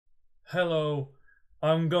Hello,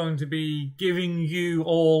 I'm going to be giving you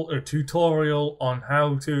all a tutorial on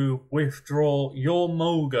how to withdraw your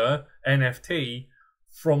Moga NFT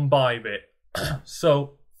from Bybit.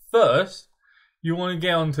 So first, you want to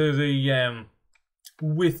get onto the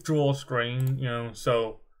withdraw screen,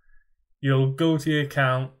 so you'll go to your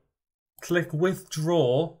account, click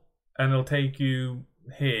withdraw, and it'll take you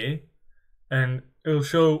here, and it'll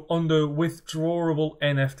show under withdrawable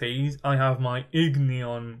NFTs. I have my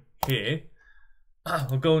Ignion here.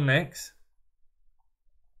 I'll go next,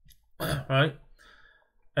 right,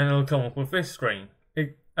 and it'll come up with this screen.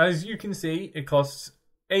 As you can see, it costs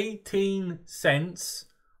 18 cents,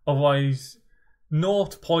 otherwise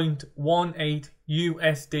 0.18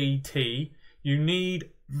 USDT. You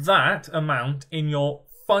need that amount in your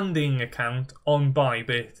funding account on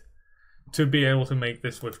Bybit to be able to make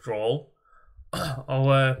this withdrawal.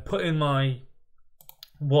 I'll put in my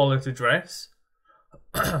wallet address.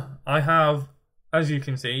 I have, as you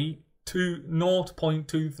can see,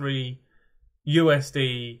 0.23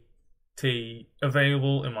 USDT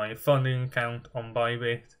available in my funding account on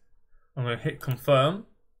Bybit. I'm going to hit confirm.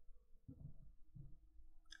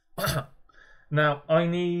 Now, I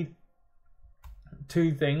need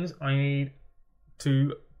two things. I need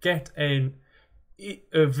to get a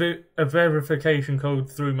verification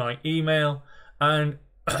code through my email, and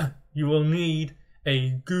you will need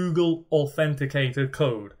a Google Authenticator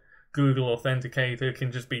code. Google Authenticator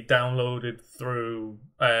can just be downloaded through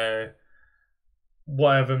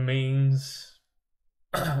whatever means.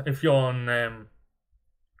 If you're on an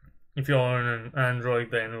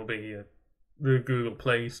Android, then it'll be the Google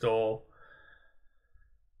Play Store.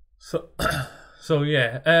 So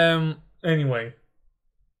yeah. Anyway,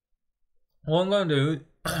 what I'm going to do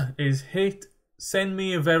is hit send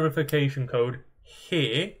me a verification code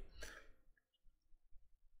here.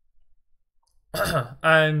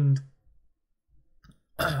 And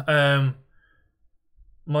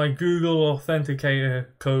my Google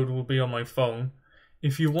Authenticator code will be on my phone.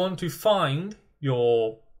 If you want to find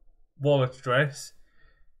your wallet address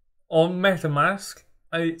on MetaMask,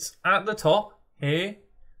 it's at the top here.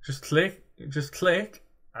 Just click,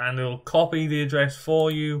 and it'll copy the address for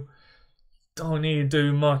you. Don't need to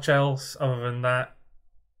do much else other than that.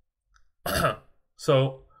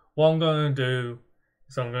 So what I'm going to do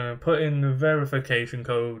is I'm going to put in the verification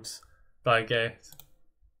codes that I get.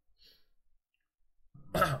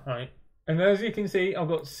 Right, and as you can see, I've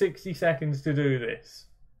got 60 seconds to do this.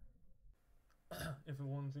 If it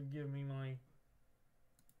wants to give me my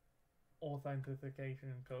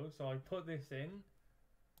authentication code, so I put this in.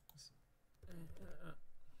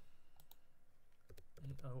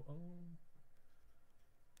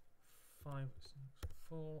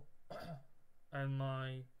 564, and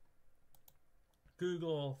my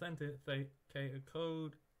Google Authenticator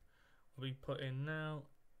code will be put in now.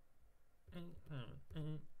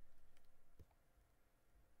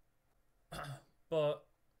 But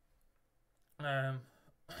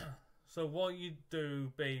so what you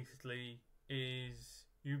do basically is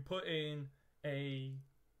you put in a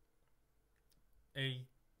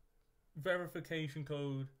verification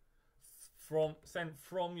code sent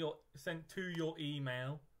to your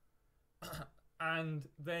email, and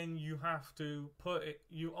then you have to put it.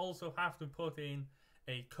 You also have to put in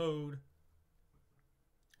a code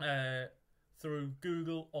through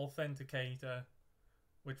Google Authenticator,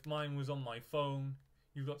 which mine was on my phone.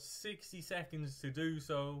 You've got 60 seconds to do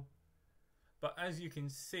so, but as you can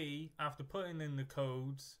see, after putting in the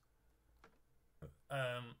codes,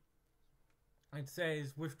 it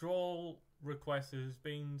says withdrawal request has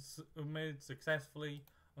been submitted successfully.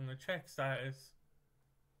 I'm going to check status.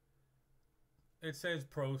 It says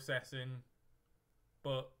processing,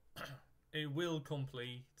 but it will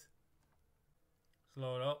complete.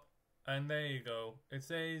 Load up, and there you go. It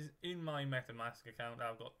says in my MetaMask account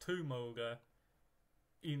I've got 2 Moga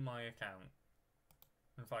in my account.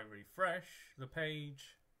 And if I refresh the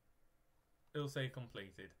page, it'll say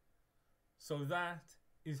completed. So that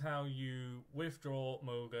is how you withdraw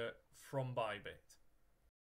Moga from Bybit.